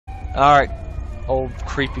Alright, old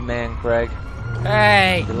creepy man, Greg.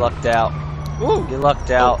 Hey! You lucked out. Ooh! You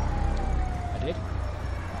lucked out. I did?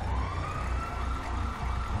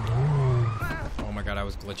 Oh my god, I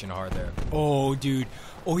was glitching hard there. Oh, dude.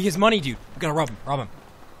 Oh, he has money, dude. We gotta rob him. Rob him.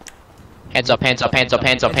 Hands up, hands up, hands up,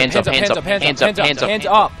 hands up, hands up, hands up, hands up, hands up, hands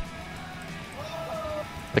up.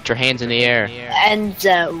 Put your hands in the air.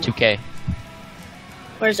 Enzo. 2K.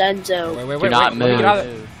 Where's Enzo? Wait, Do not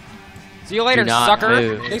move. See you later, Do not sucker.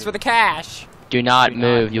 move. Thanks for the cash. Do not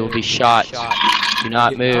move. You will be shot. Do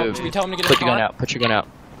not move. Should we tell him to get Put in your the gun car? out. Put your gun out.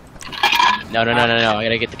 No, no, no, no, no. I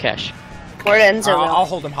gotta get the cash. Where'd Enzo go? I'll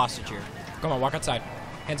hold him hostage here. Come on, walk outside.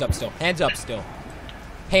 Hands up still. Hands up still.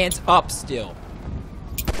 Hands up still.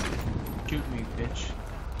 Shoot me, bitch.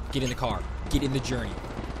 Get in the car. Get in the journey.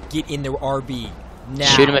 Get in the RB. Now.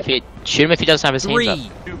 Shoot him if he doesn't have his hands up.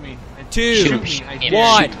 3, Shoot me. 2, Shoot him.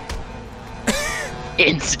 1.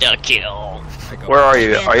 Insta kill. Where are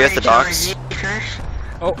you? Are you at the docks?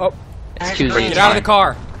 Oh. Excuse me. Get out of the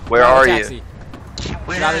car. Where are you?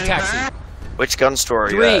 Get out of the taxi. Which gun store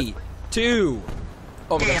are you at? 3, 2.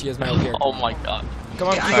 Oh my gosh, he has my old character. Oh my god. Come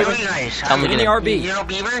on, Tell me get in the again.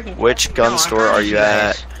 RB. Which gun store are you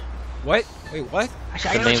at? What? Wait, what?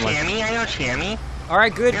 The main one. I know Tammy.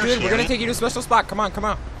 Alright, good. We're gonna take you to a special spot. Come on.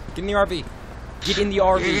 Get in the RV. Get in the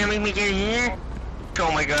You're RV. gonna make me get here?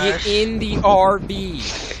 Oh my gosh. Get in the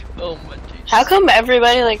RV. Oh my god. How come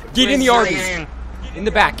everybody like? Get in the RV. In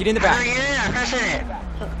the back. Get in the back. Yeah, I'm pressing it.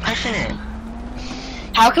 Pressing it.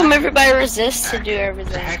 How come everybody resists to do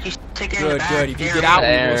everything? Heck, you stick it in the back. Good. If you get out, we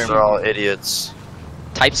will There. shoot. They're all idiots.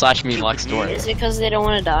 Type /me lock store. Is it because they don't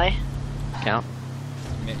want to die? Count.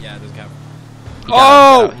 Yeah, it doesn't count. He got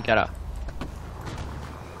out, Oh! he got out.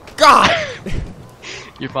 God!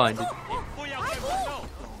 You're fine, dude.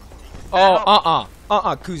 Oh,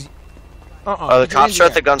 Kuzi. Oh, the cops are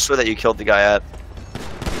at the gun store that you killed the guy at.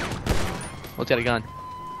 Look at a gun.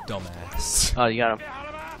 Dumbass. Oh, you got him.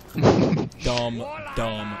 Dumb. Alright,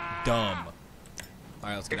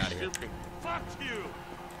 let's get out of here. Fuck you.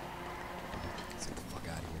 Let's get the fuck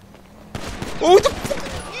out of here. Oh, what the fuck?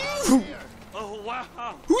 Oh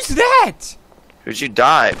wow. Who's that? Who'd you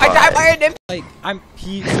die by? I died by an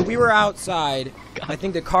empty. So we were outside. I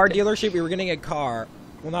think the car dealership. We were getting a car.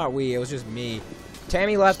 Well, not we. It was just me.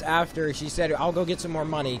 Tammy left after. She said, "I'll go get some more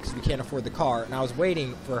money because we can't afford the car." And I was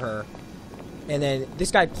waiting for her. And then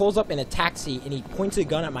this guy pulls up in a taxi and he points a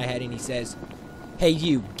gun at my head and he says, "Hey,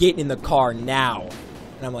 you, get in the car now."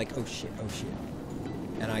 And I'm like, "Oh shit."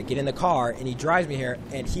 And I get in the car and he drives me here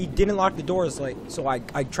and he didn't lock the doors. So I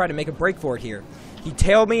tried to make a break for it here. He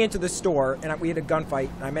tailed me into the store, and we had a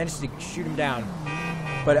gunfight, and I managed to shoot him down.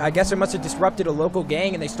 But I guess it must have disrupted a local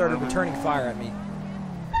gang, and they started returning fire at me.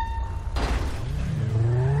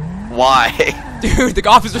 Why? Dude, the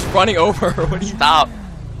officer's running over. What do you... Stop.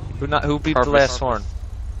 Who beat the last horn?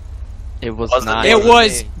 It was Wasn't not. it? It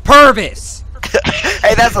was Purvis.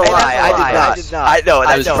 Hey, that's a lie. I did not. I know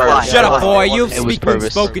that's a lie. Shut up, boy. You It was speak when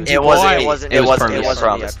Purvis. spoken to, It boy. wasn't. It wasn't.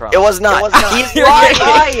 It was not. He's You're lying.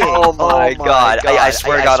 lying. Oh my god. I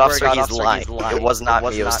swear to God, officer, he's lying. It was not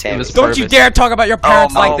me. It was Tammy. Don't you dare talk about your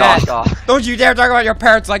parents like that. God. Don't you dare talk about your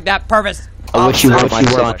parents like that, Purvis. I wish you were my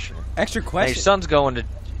son. Extra Now, question.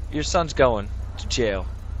 your son's going to jail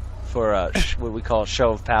for what we call a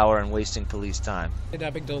show of power and wasting police time.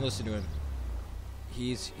 Kidnapping, don't listen to him.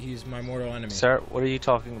 He's my mortal enemy. Sir, what are you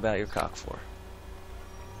talking about your cock for?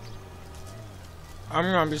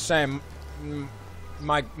 I'm just saying,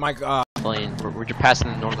 Plane. We're just passing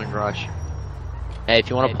the northern garage. Hey, if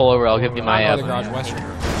you want to pull over, I'll give you my the garage,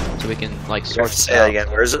 western. so we can like You sort have to this say that out. again.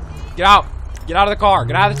 Where is it? Get out! Get out of the car!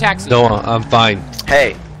 Get out of the taxi! No, I'm fine.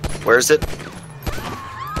 Hey, where is it?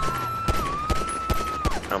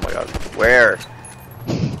 Oh my god. Where?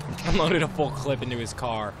 Unloaded a full clip into his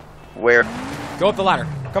car. Where? Go up the ladder.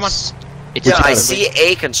 Come on. It's Yeah, I just see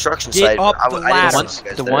a construction Get site. up but the I didn't ladder. see you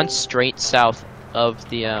guys the there. one straight south of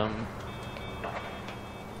the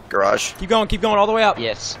Garage. Keep going all the way up.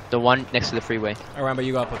 yes, the one next to the freeway. Alright, Rambo,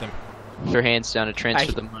 you go up with him. Put your hands down to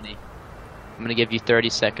transfer the money. I'm gonna give you 30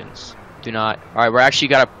 seconds. Do not. All right, we're actually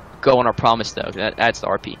gotta go on our promise though. That's the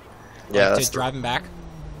RP. Yeah. Like, That's to drive him back?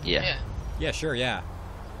 Yeah. Yeah, sure, yeah.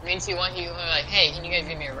 Means he want you like, hey, can you guys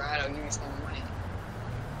give me a ride? I'll give you some money.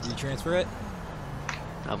 Did you transfer it?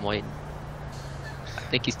 I'm waiting. I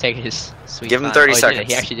think he's taking his sweet Give him time. 30 Oh, he did it.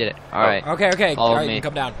 seconds. He actually did it. All right. Okay. Follow Alright, me. you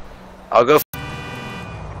come down. I'll go.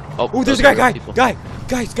 Oh, Oh, there's a those guy, are people. Guys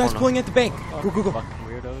no. pulling at the bank. Go. Fucking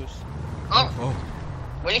weirdos. Oh,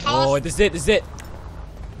 what do you call Oh, us? this is it.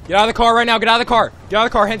 Get out of the car right now. Get out of the car. Get out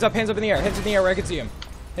of the car. Hands up in the air. Hands in the air where I can see him.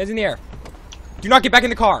 Hands in the air. Do not get back in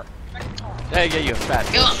the car. Hey, yeah, you fat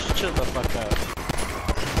Kill bitch. Chill the fuck out.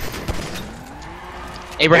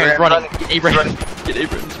 Abraham's running. Abraham. Get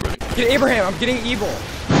Abraham's running. Get Abraham, I'm getting evil.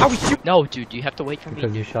 How was you? No, dude, you have to wait for me.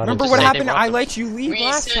 Because you shot Remember him. what say they happened? robbed I him. let you leave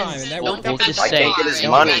last time, and that worked We'll out. just I say can't get his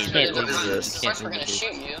no, money. you can't What leave. is this? You can't First, we're gonna leave.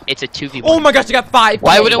 shoot you. It's a 2v1. Oh my gosh, you got 5K.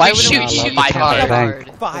 Why wouldn't we You're shoot not you? allowed By to touch the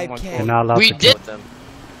bank. card. 5K. You're not allowed We to did. touch Them.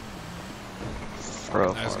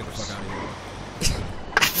 Bro. I was gonna fuck out of here.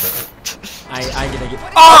 I gonna get.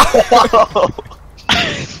 Oh!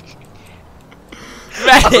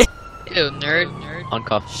 Ew, nerd.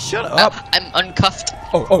 Uncuffed. Shut up. I'm uncuffed.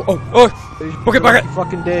 Oh. Okay, bucket.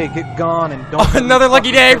 Fucking day, get gone and don't. Another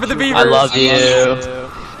lucky day for the Beavers. I love you.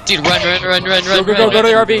 Dude, run. Go to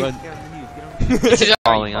the RV.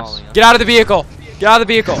 Following us. Get out of the vehicle. Get out of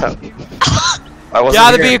the vehicle. I wasn't Get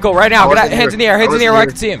out of the here. vehicle right now. I Get out. wasn't Hands in the here. air. Hands I in the air. wasn't Where I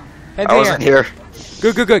can see him. Hands I in wasn't the air. here.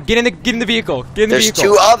 Good. Get in the vehicle. Get in the There's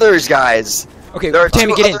vehicle. 2 others, guys. Okay, There are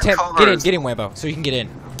Tammy, 2 get in. other cars. Get in, Wambo, so you can get in.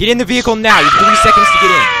 Get in the vehicle now. You have 3 seconds to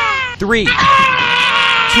get in. 3,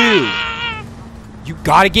 2. You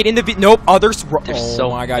gotta get in the nope. Others. There's Oh so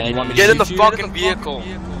my god, you want me to Get in the shoot you? fucking vehicle.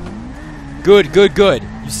 Good.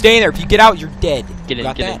 You stay in there. If you get out, you're dead. Get in,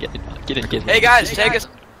 Got get in, that? get in. Hey guys, take us.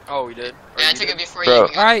 Oh, we did. Yeah, I took it before Bro.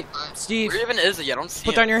 you. All right, Steve. Where even is he? I don't see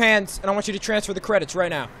Put him. down your hands, and I want you to transfer the credits right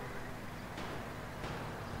now.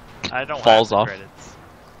 I don't Falls have the off. credits.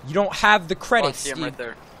 You don't have the Oh, I credits, see him Steve. right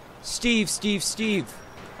there. Steve.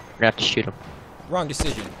 We're gonna have to shoot him. Wrong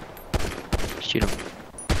decision. Shoot him.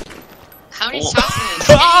 How many shots in this?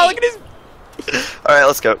 Oh, look at his. All right,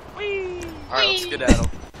 let's go. Alright, let's get at him.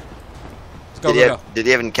 Let's go. Did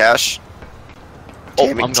he have any cash? Oh,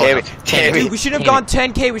 Tammy, I'm going Tammy. Dude, we should have gone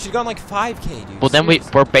 10K. We should have gone like 5K, dude. Well, then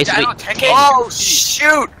Seriously. we're basically. Yeah, I know, 10K. Oh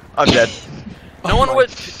shoot! I'm dead. No one would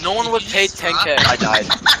pay 10K. I died.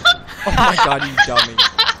 Oh my god, you dummy.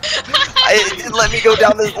 It didn't let me go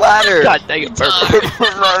down this ladder. God dang it, perfect.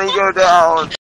 Let me go down.